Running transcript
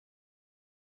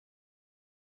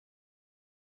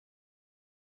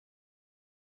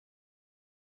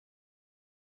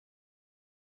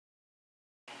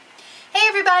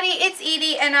everybody, it's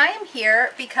Edie and I am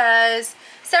here because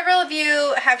several of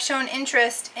you have shown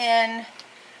interest in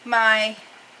my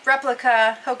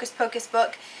replica Hocus Pocus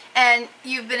book and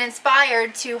you've been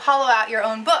inspired to hollow out your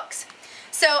own books.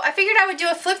 So I figured I would do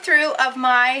a flip through of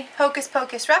my Hocus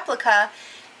Pocus replica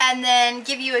and then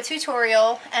give you a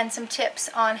tutorial and some tips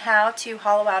on how to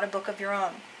hollow out a book of your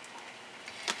own.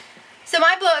 So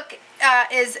my book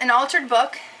is an altered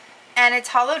book and it's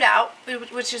hollowed out,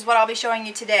 which is what I'll be showing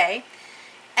you today.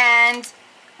 And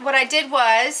what I did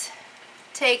was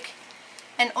take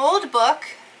an old book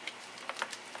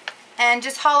and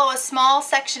just hollow a small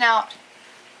section out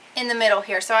in the middle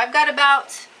here. So I've got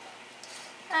about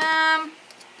an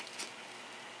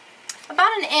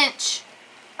inch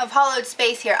of hollowed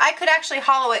space here. I could actually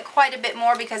hollow it quite a bit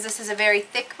more because this is a very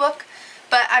thick book,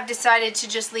 but I've decided to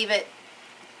just leave it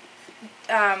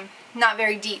not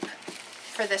very deep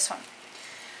for this one.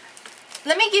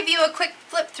 Let me give you a quick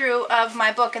flip through of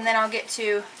my book and then I'll get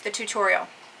to the tutorial.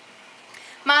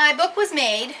 My book was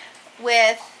made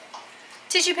with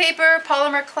tissue paper,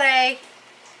 polymer clay,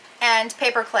 and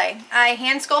paper clay. I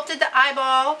hand sculpted the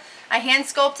eyeball, I hand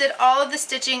sculpted all of the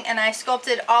stitching, and I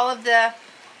sculpted all of the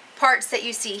parts that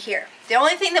you see here. The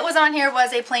only thing that was on here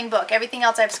was a plain book. Everything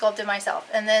else I've sculpted myself.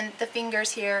 And then the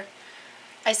fingers here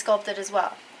I sculpted as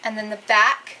well. And then the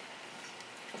back,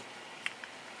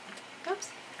 oops,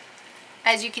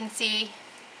 as you can see,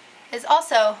 is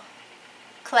also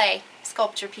clay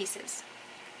sculpture pieces.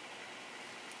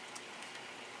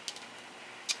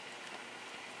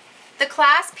 The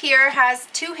clasp here has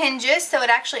two hinges, so it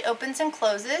actually opens and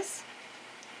closes.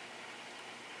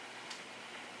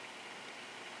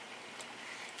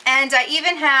 And I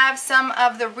even have some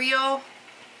of the real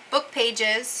book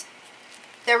pages,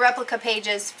 they're replica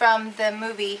pages from the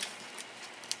movie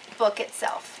book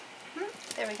itself.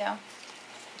 There we go.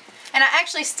 And I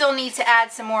actually still need to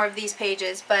add some more of these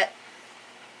pages, but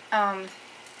I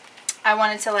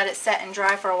wanted to let it set and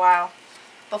dry for a while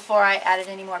before I added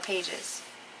any more pages.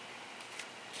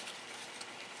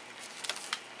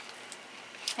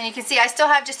 And you can see I still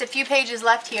have just a few pages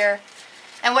left here,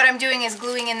 and what I'm doing is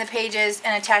gluing in the pages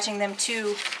and attaching them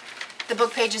to the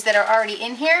book pages that are already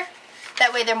in here.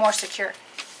 That way they're more secure.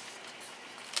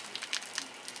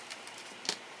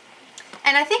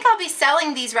 And I think I'll be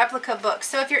selling these replica books.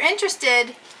 So if you're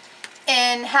interested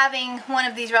in having one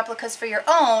of these replicas for your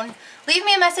own, leave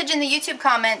me a message in the YouTube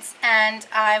comments and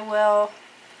I will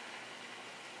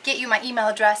get you my email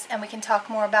address and we can talk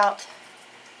more about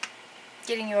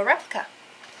getting you a replica.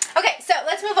 Okay, so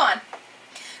let's move on.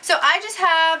 So I just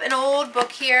have an old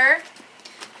book here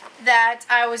that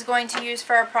I was going to use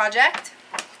for a project.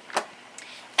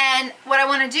 And what I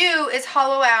want to do is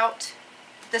hollow out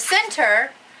the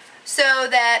center so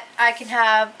that I can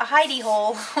have a hidey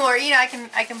hole, or you know, I can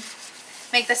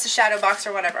make this a shadow box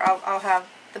or whatever. I'll have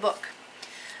the book.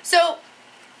 So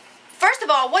first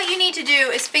of all, what you need to do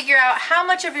is figure out how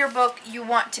much of your book you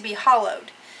want to be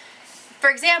hollowed. For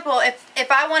example,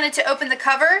 if I wanted to open the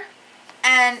cover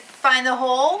and find the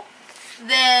hole,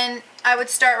 then I would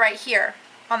start right here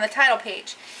on the title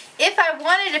page. If I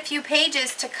wanted a few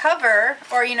pages to cover,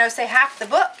 or you know, say half the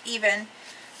book even,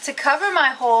 to cover my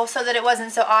hole so that it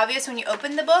wasn't so obvious when you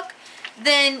open the book,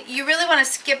 then you really want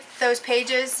to skip those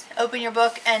pages, open your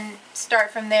book, and start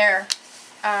from there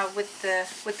with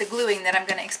the gluing that I'm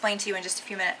going to explain to you in just a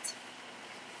few minutes.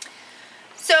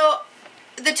 So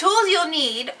the tools you'll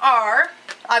need are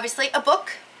obviously a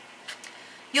book.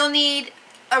 You'll need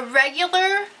a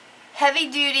regular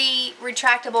heavy-duty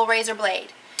retractable razor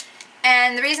blade.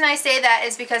 And the reason I say that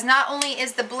is because not only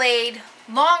is the blade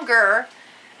longer,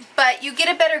 but you get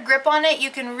a better grip on it. You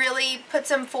can really put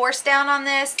some force down on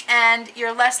this and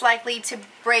you're less likely to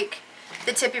break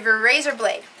the tip of your razor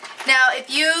blade. Now if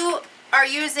you are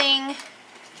using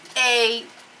an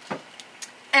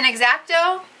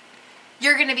X-Acto,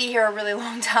 you're going to be here a really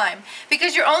long time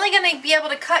because you're only going to be able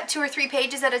to cut 2 or 3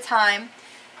 pages at a time,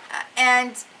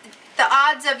 and the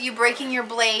odds of you breaking your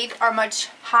blade are much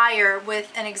higher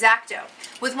with an X-Acto.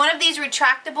 With one of these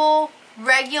retractable,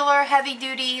 regular,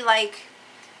 heavy-duty, like,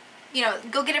 you know,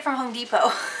 go get it from Home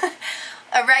Depot,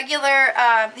 a regular,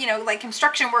 you know, like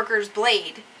construction worker's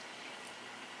blade,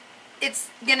 it's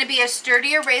going to be a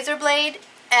sturdier razor blade,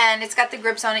 and it's got the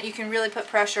grips on it. You can really put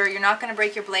pressure. You're not going to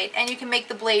break your blade, and you can make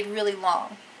the blade really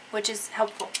long, which is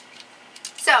helpful.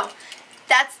 So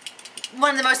that's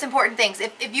one of the most important things.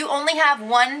 If you only have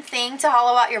one thing to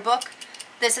hollow out your book,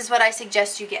 this is what I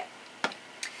suggest you get.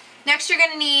 Next, you're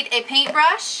going to need a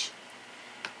paintbrush.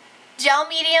 gel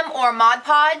medium or Mod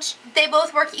Podge, they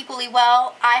both work equally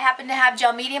well. I happen to have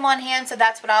gel medium on hand, so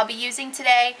that's what I'll be using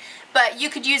today. But you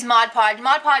could use Mod Podge.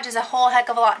 Mod Podge is a whole heck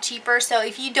of a lot cheaper, so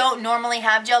if you don't normally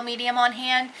have gel medium on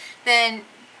hand, then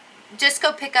just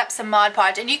go pick up some Mod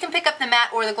Podge. And you can pick up the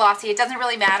matte or the glossy, it doesn't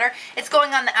really matter. It's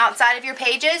going on the outside of your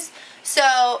pages,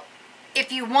 so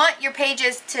if you want your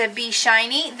pages to be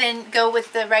shiny, then go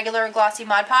with the regular glossy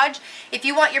Mod Podge. If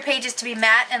you want your pages to be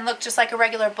matte and look just like a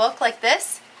regular book like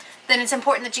this, then it's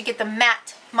important that you get the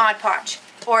matte Mod Podge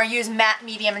or use matte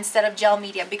medium instead of gel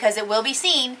medium, because it will be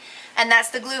seen, and that's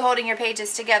the glue holding your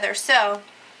pages together. So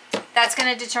that's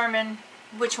going to determine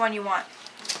which one you want.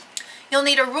 You'll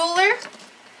need a ruler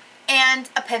and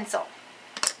a pencil.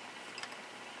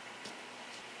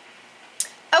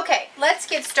 Okay, let's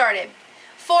get started.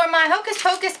 For my Hocus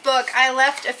Pocus book, I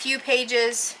left a few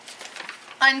pages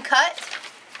uncut,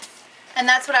 and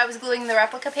that's what I was gluing the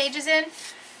replica pages in.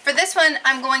 For this one,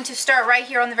 I'm going to start right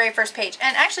here on the very first page.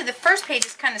 And actually, the first page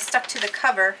is kind of stuck to the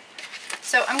cover,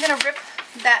 so I'm going to rip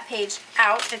that page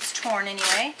out. It's torn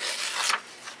anyway.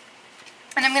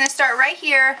 And I'm going to start right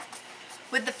here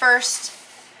with the first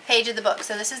page of the book.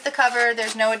 So this is the cover.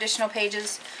 There's no additional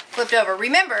pages flipped over.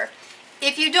 Remember,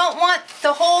 if you don't want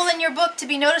the hole in your book to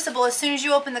be noticeable as soon as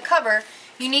you open the cover,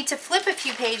 you need to flip a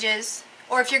few pages,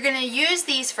 or if you're going to use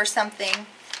these for something,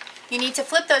 you need to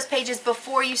flip those pages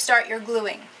before you start your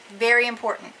gluing. Very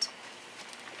important.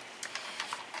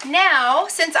 Now,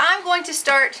 since I'm going to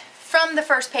start from the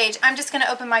first page, I'm just going to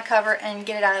open my cover and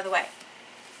get it out of the way.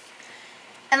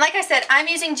 And like I said, I'm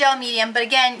using gel medium, but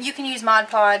again, you can use Mod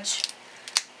Podge.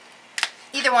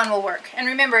 Either one will work. And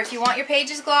remember, if you want your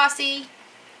pages glossy,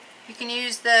 you can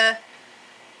use the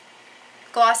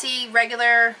glossy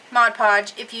regular Mod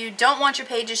Podge. If you don't want your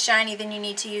pages shiny, then you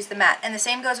need to use the matte. And the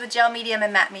same goes with gel medium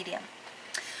and matte medium.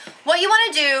 What you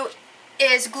want to do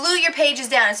is glue your pages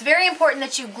down. It's very important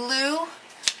that you glue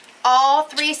all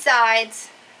three sides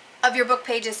of your book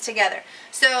pages together.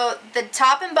 So the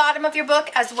top and bottom of your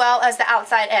book, as well as the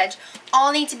outside edge,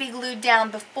 all need to be glued down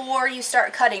before you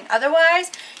start cutting.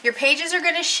 Otherwise, your pages are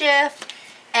going to shift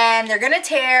and they're going to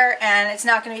tear, and it's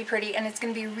not going to be pretty, and it's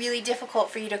going to be really difficult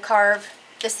for you to carve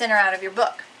the center out of your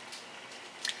book.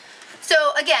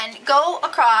 So again, go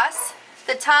across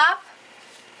the top,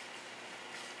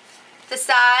 the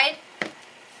side,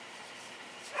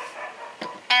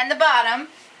 and the bottom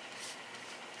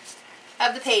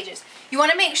of the pages. You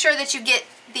want to make sure that you get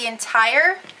the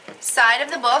entire side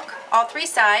of the book, all three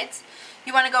sides.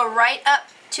 You want to go right up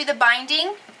to the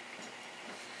binding,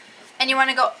 and you want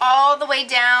to go all the way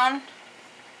down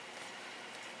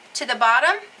to the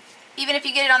bottom. Even if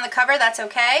you get it on the cover, that's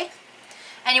okay.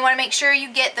 And you want to make sure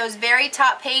you get those very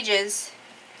top pages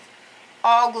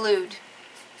all glued.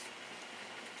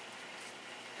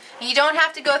 And you don't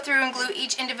have to go through and glue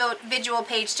each individual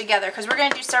page together, because we're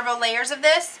going to do several layers of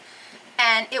this,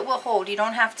 and it will hold. You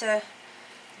don't have to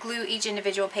glue each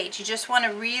individual page. You just want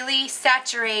to really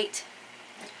saturate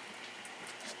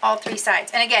all three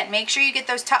sides. And again, make sure you get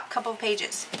those top couple of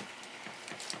pages.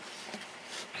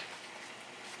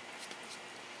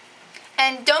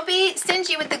 And don't be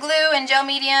stingy with the glue and gel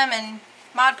medium and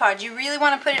Mod Podge. You really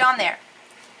want to put it on there,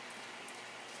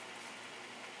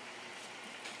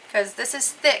 because this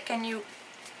is thick and you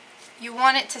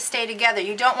want it to stay together.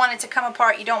 You don't want it to come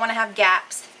apart. You don't want to have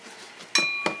gaps.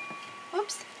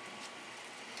 Whoops.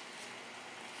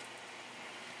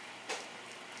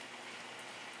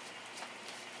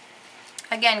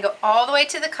 Again, go all the way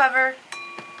to the cover.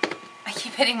 I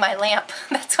keep hitting my lamp.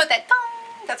 That's what that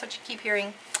dong, that's what you keep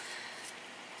hearing.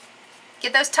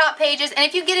 Get those top pages, and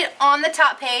if you get it on the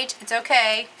top page, it's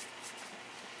okay.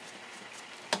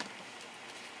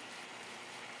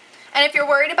 And if you're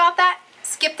worried about that,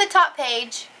 skip the top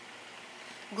page,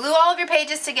 glue all of your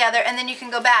pages together, and then you can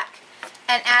go back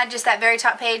and add just that very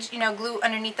top page, you know, glue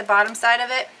underneath the bottom side of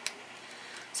it.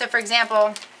 So for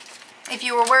example, if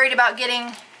you were worried about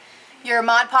getting your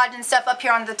Mod Podge and stuff up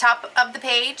here on the top of the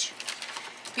page,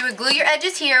 you would glue your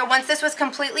edges here. Once this was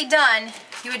completely done,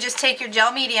 you would just take your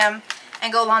gel medium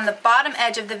and go along the bottom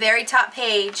edge of the very top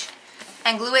page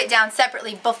and glue it down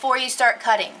separately before you start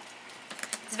cutting.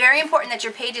 It's very important that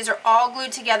your pages are all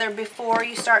glued together before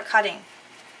you start cutting.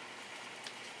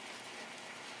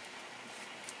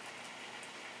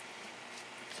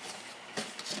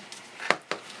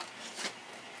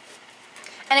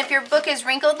 And if your book is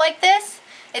wrinkled like this,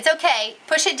 it's okay.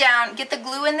 Push it down, get the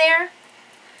glue in there,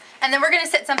 and then we're going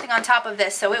to set something on top of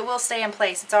this so it will stay in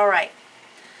place. It's alright.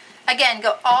 Again,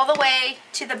 go all the way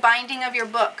to the binding of your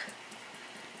book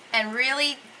and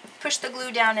really push the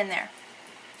glue down in there.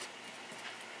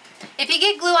 If you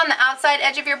get glue on the outside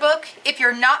edge of your book, if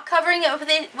you're not covering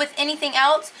it with anything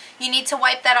else, you need to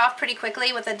wipe that off pretty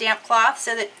quickly with a damp cloth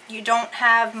so that you don't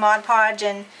have Mod Podge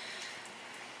and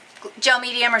gel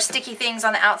medium or sticky things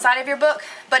on the outside of your book.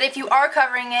 But if you are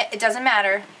covering it, it doesn't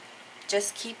matter.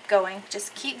 Just keep going.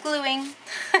 Just keep gluing.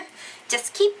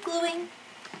 Just keep gluing.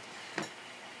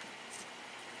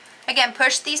 Again,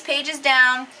 push these pages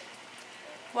down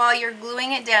while you're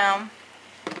gluing it down.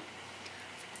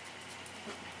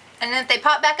 And then if they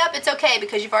pop back up, it's okay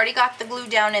because you've already got the glue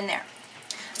down in there.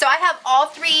 So I have all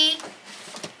 3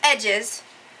 edges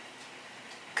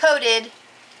coated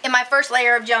in my first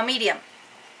layer of gel medium.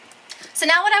 So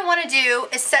now what I want to do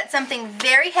is set something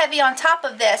very heavy on top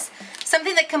of this,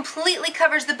 something that completely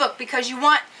covers the book, because you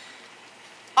want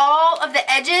all of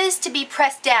the edges to be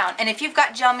pressed down. And if you've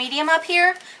got gel medium up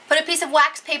here, put a piece of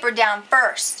wax paper down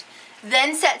first.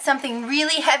 Then set something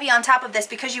really heavy on top of this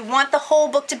because you want the whole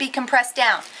book to be compressed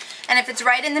down. And if it's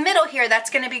right in the middle here,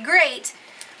 that's going to be great,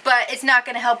 but it's not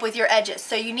going to help with your edges.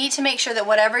 So you need to make sure that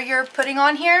whatever you're putting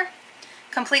on here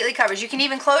completely covers. You can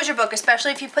even close your book,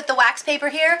 especially if you put the wax paper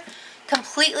here.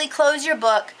 Completely close your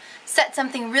book, set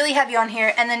something really heavy on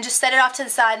here, and then just set it off to the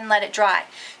side and let it dry.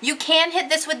 You can hit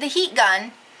this with the heat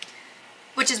gun,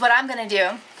 which is what I'm going to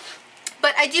do,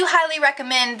 but I do highly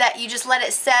recommend that you just let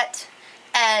it set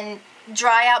and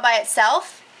dry out by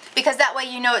itself, because that way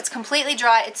you know it's completely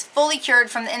dry, it's fully cured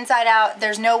from the inside out,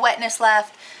 there's no wetness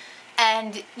left,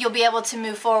 and you'll be able to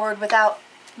move forward without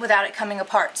it coming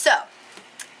apart. So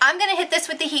I'm going to hit this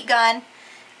with the heat gun,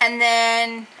 and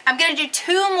then I'm going to do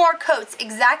 2 more coats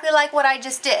exactly like what I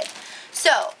just did.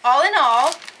 So all in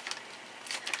all,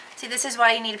 see, this is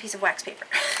why you need a piece of wax paper.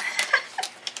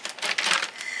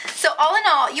 So all in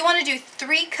all, you want to do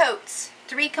 3 coats,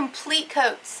 3 complete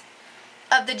coats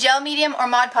of the gel medium or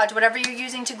Mod Podge, whatever you're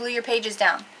using to glue your pages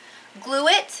down. Glue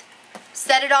it,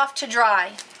 set it off to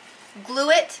dry.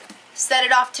 Glue it, set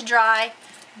it off to dry.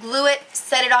 Glue it,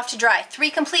 set it off to dry. 3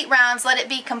 complete rounds, let it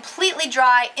be completely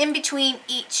dry in between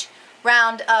each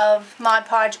round of Mod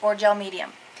Podge or gel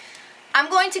medium. I'm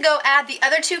going to go add the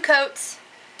other 2 coats,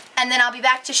 and then I'll be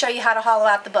back to show you how to hollow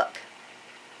out the book.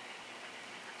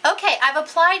 Okay, I've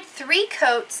applied 3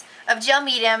 coats of gel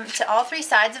medium to all 3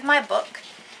 sides of my book,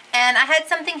 and I had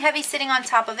something heavy sitting on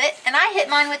top of it, and I hit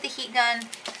mine with the heat gun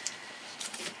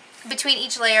between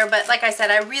each layer, but like I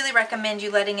said, I really recommend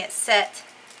you letting it set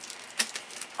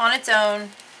on its own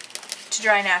to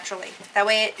dry naturally. That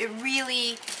way it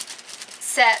really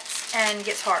sets and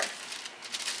gets hard.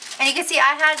 And you can see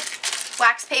I had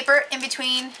wax paper in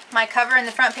between my cover and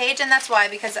the front page, and that's why,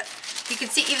 because you can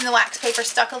see even the wax paper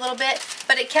stuck a little bit,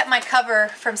 but it kept my cover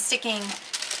from sticking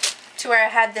to where I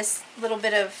had this little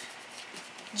bit of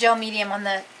gel medium on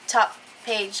the top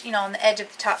page, you know, on the edge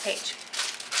of the top page.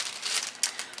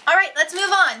 Alright, let's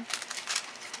move on.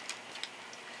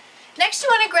 Next, you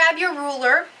want to grab your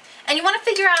ruler and you want to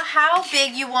figure out how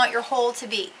big you want your hole to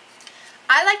be.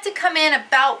 I like to come in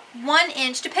about 1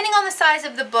 inch, depending on the size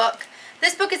of the book.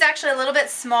 This book is actually a little bit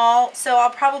small, so I'll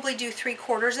probably do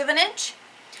 3/4 of an inch.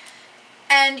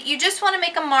 And you just want to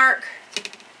make a mark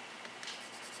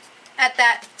at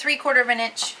that 3/4 of an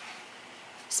inch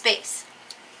space.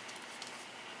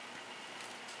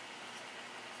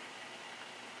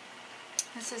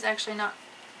 This is actually not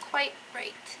quite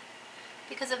right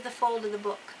because of the fold of the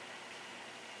book.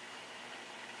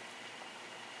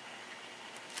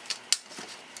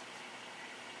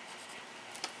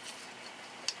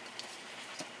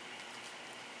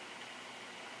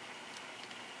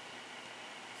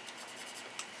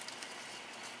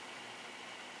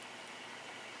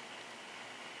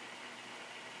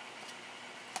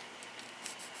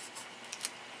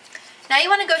 Now you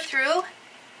want to go through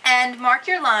and mark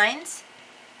your lines.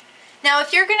 Now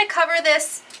if you're going to cover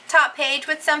this top page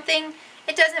with something,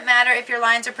 it doesn't matter if your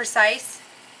lines are precise.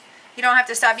 You don't have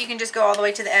to stop, you can just go all the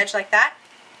way to the edge like that.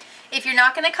 If you're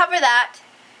not going to cover that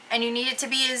and you need it to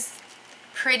be as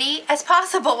pretty as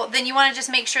possible, then you want to just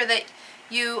make sure that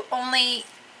you only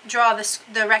draw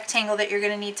the rectangle that you're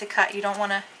going to need to cut. You don't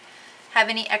want to have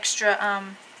any extra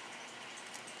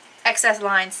excess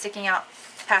lines sticking out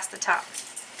past the top.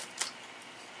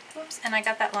 Whoops, and I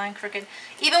got that line crooked.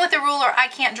 Even with the ruler, I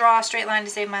can't draw a straight line to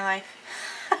save my life.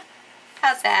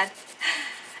 How sad.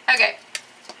 Okay.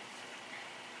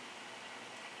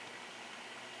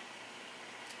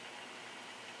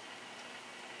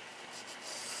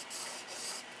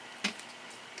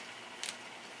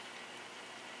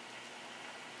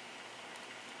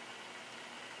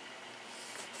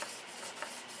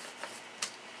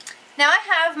 Now I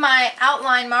have my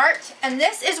outline marked, and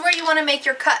this is where you want to make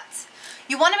your cuts.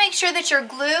 You want to make sure that your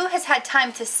glue has had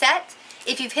time to set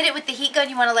If you've hit it with the heat gun,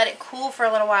 you want to let it cool for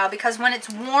a little while, because when it's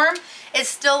warm, it's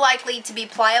still likely to be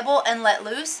pliable and let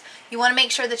loose. You want to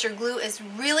make sure that your glue is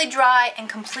really dry and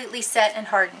completely set and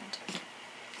hardened.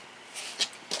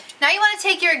 Now you want to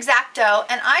take your X-Acto,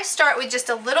 and I start with just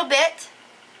a little bit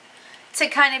to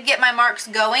kind of get my marks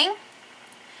going.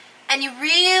 And you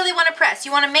really want to press.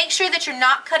 You want to make sure that you're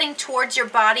not cutting towards your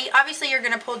body. Obviously you're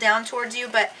going to pull down towards you,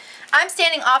 but I'm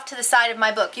standing off to the side of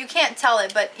my book. You can't tell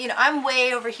it, but you know, I'm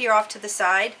way over here off to the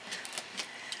side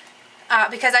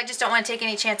because I just don't want to take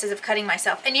any chances of cutting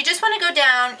myself. And you just want to go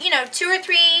down, you know, 2 or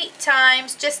 3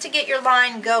 times just to get your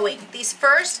line going. These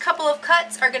first couple of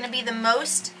cuts are going to be the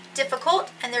most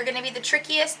difficult, and they're going to be the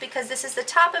trickiest because this is the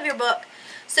top of your book,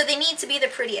 so they need to be the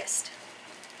prettiest.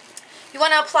 You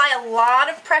want to apply a lot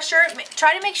of pressure.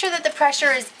 Try to make sure that the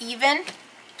pressure is even.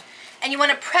 And you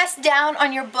want to press down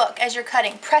on your book as you're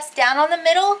cutting. Press down on the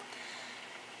middle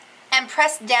and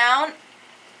press down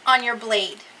on your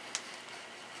blade.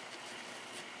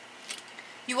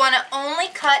 You want to only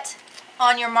cut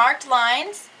on your marked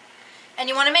lines, and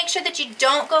you want to make sure that you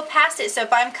don't go past it. So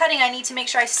if I'm cutting, I need to make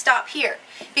sure I stop here,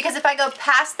 because if I go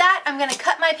past that, I'm going to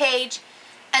cut my page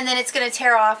and then it's going to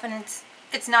tear off, and it's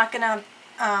not going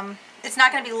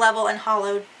to be level and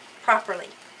hollowed properly.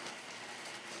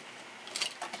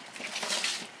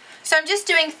 So I'm just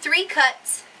doing 3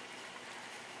 cuts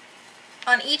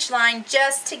on each line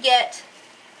just to get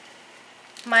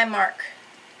my mark,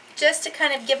 just to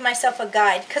kind of give myself a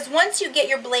guide, because once you get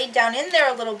your blade down in there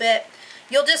a little bit,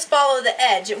 you'll just follow the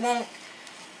edge. You won't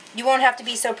have to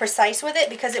be so precise with it,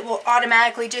 because it will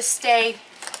automatically just stay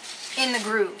in the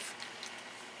groove.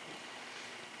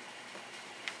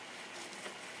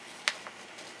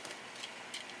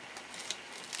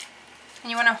 And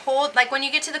you want to hold, like when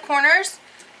you get to the corners,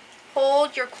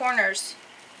 hold your corners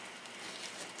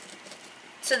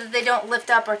so that they don't lift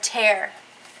up or tear,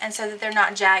 and so that they're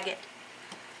not jagged.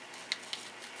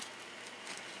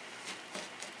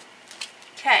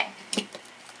 Okay,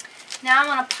 now I'm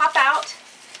going to pop out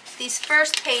these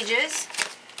first pages,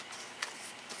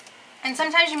 and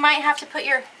sometimes you might have to put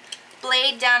your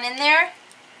blade down in there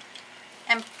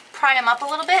and pry them up a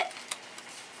little bit.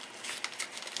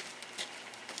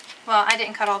 Well, I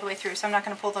didn't cut all the way through, so I'm not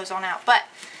going to pull those on out, but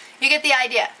you get the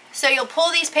idea. So you'll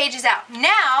pull these pages out.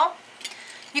 Now,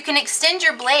 you can extend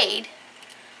your blade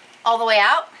all the way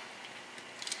out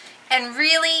and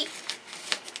really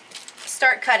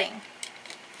start cutting.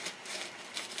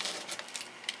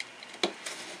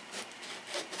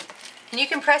 And you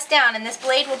can press down, and this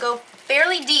blade will go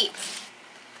fairly deep.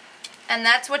 And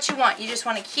that's what you want. You just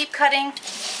want to keep cutting,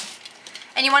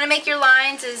 and you want to make your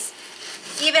lines as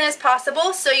even as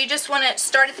possible, so you just want to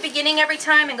start at the beginning every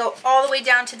time and go all the way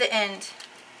down to the end.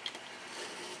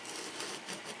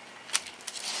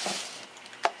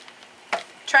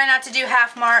 Try not to do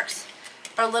half marks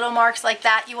or little marks like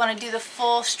that. You want to do the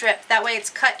full strip. That way it's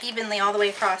cut evenly all the way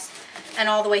across and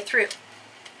all the way through.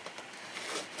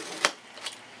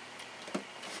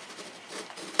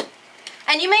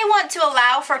 And you may want to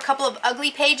allow for a couple of ugly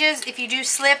pages if you do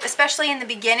slip, especially in the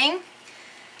beginning.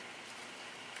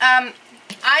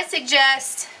 I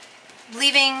suggest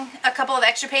leaving a couple of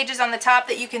extra pages on the top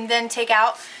that you can then take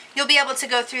out. You'll be able to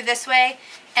go through this way,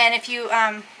 and if you,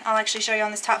 I'll actually show you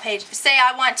on this top page. Say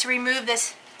I want to remove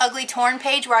this ugly torn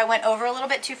page where I went over a little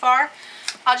bit too far.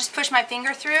 I'll just push my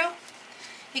finger through.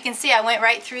 You can see I went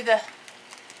right through the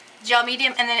gel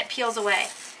medium, and then it peels away.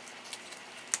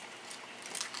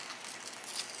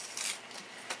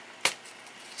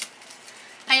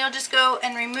 And you'll just go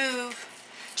and remove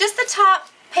just the top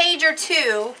page or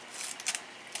 2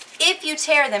 if you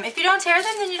tear them. If you don't tear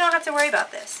them, then you don't have to worry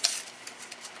about this.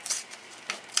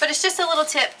 But it's just a little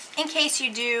tip in case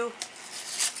you do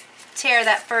tear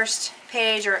that first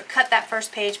page or cut that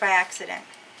first page by accident.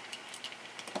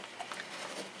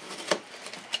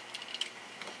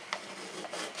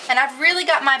 And I've really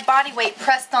got my body weight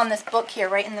pressed on this book here,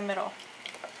 right in the middle.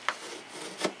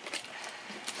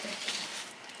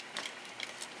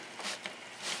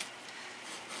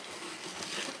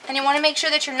 And you want to make sure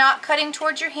that you're not cutting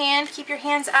towards your hand. Keep your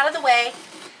hands out of the way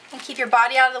and keep your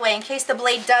body out of the way in case the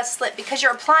blade does slip. Because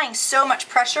you're applying so much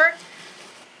pressure,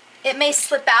 it may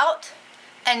slip out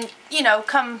and, you know,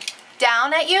 come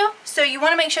down at you. So you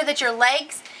want to make sure that your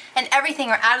legs and everything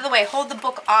are out of the way. Hold the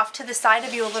book off to the side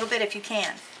of you a little bit if you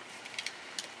can.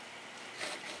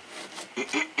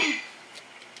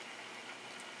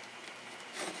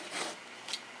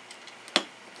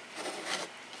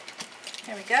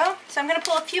 There we go. So I'm going to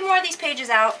pull a few more of these pages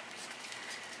out.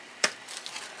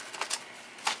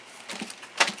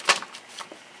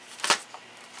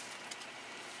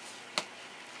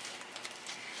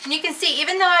 And you can see,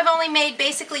 even though I've only made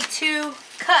basically 2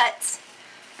 cuts,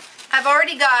 I've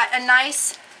already got a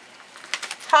nice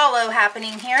hollow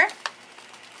happening here.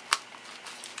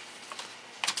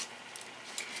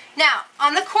 Now,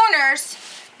 on the corners,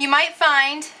 you might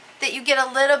find that you get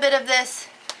a little bit of this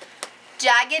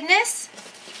jaggedness.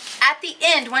 At the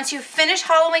end, once you finish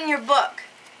hollowing your book,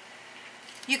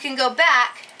 you can go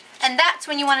back, and that's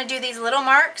when you want to do these little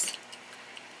marks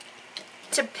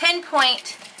to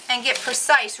pinpoint and get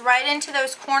precise right into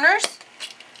those corners.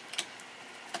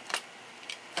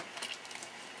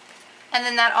 And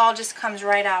then that all just comes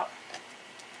right out.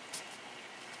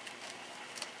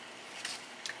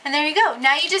 And there you go.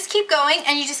 Now you just keep going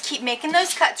and you just keep making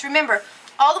those cuts. Remember,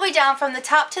 all the way down from the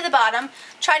top to the bottom.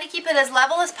 Try to keep it as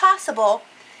level as possible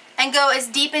and go as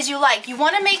deep as you like. You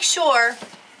want to make sure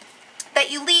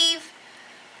that you leave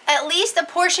at least a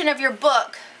portion of your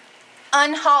book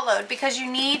unhollowed, because you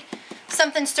need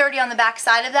something sturdy on the back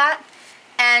side of that,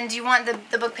 and you want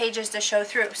the book pages to show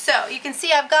through. So you can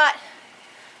see I've got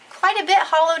quite a bit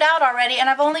hollowed out already, and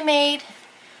I've only made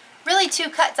really 2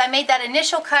 cuts. I made that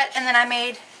initial cut, and then I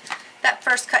made that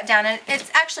first cut down, and it's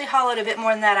actually hollowed a bit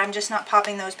more than that. I'm just not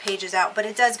popping those pages out, but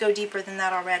it does go deeper than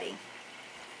that already.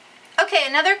 Okay,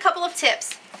 another couple of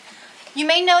tips. You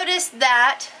may notice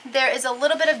that there is a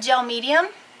little bit of gel medium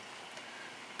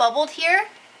bubbled here,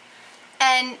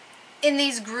 and in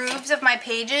these grooves of my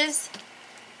pages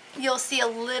you'll see a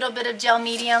little bit of gel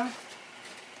medium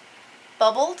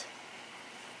bubbled.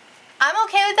 I'm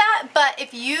okay with that, but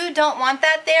if you don't want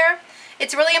that there,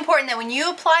 it's really important that when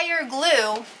you apply your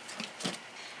glue,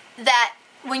 that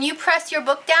when you press your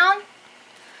book down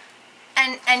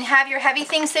and have your heavy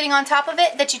thing sitting on top of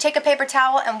it, that you take a paper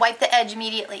towel and wipe the edge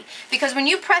immediately. Because when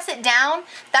you press it down,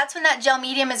 that's when that gel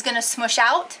medium is going to smush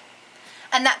out,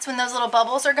 and that's when those little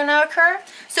bubbles are going to occur.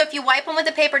 So if you wipe them with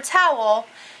a paper towel,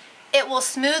 it will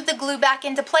smooth the glue back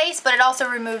into place, but it also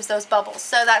removes those bubbles.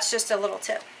 So that's just a little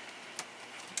tip.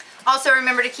 Also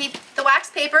remember to keep the wax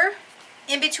paper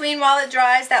in between while it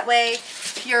dries. That way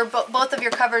both of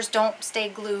your covers don't stay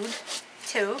glued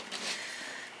too.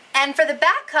 And for the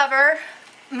back cover,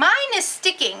 mine is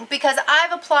sticking because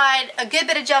I've applied a good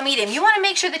bit of gel medium. You want to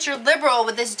make sure that you're liberal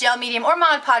with this gel medium or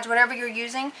Mod Podge, whatever you're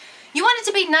using. You want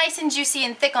it to be nice and juicy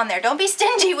and thick on there. Don't be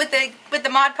stingy with the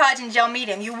Mod Podge and gel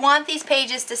medium. You want these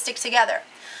pages to stick together.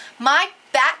 My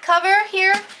back cover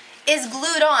here is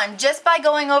glued on just by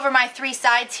going over my 3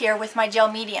 sides here with my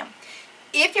gel medium.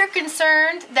 If you're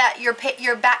concerned that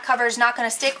your back cover is not going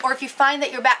to stick, or if you find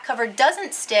that your back cover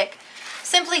doesn't stick,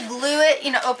 simply glue it,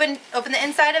 open the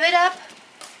inside of it up,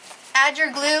 add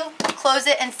your glue, close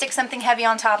it, and stick something heavy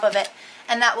on top of it,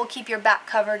 and that will keep your back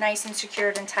cover nice and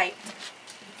secured and tight.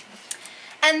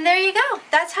 And there you go.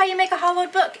 That's how you make a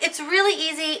hollowed book. It's really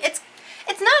easy. It's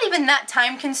not even that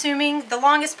time consuming. The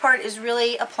longest part is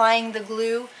really applying the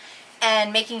glue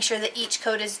and making sure that each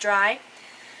coat is dry.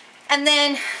 And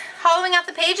then hollowing out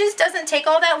the pages doesn't take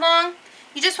all that long.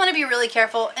 You just want to be really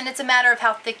careful, and it's a matter of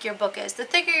how thick your book is. The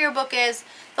thicker your book is,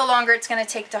 the longer it's going to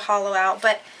take to hollow out,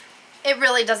 but it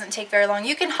really doesn't take very long.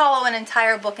 You can hollow an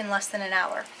entire book in less than an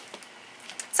hour.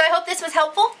 So I hope this was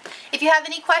helpful. If you have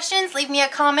any questions, leave me a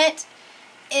comment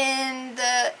in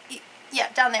the,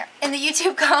 down there, in the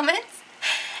YouTube comments,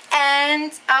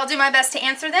 and I'll do my best to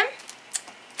answer them.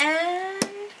 And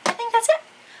I think that's it.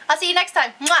 I'll see you next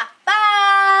time. Mwah! Bye!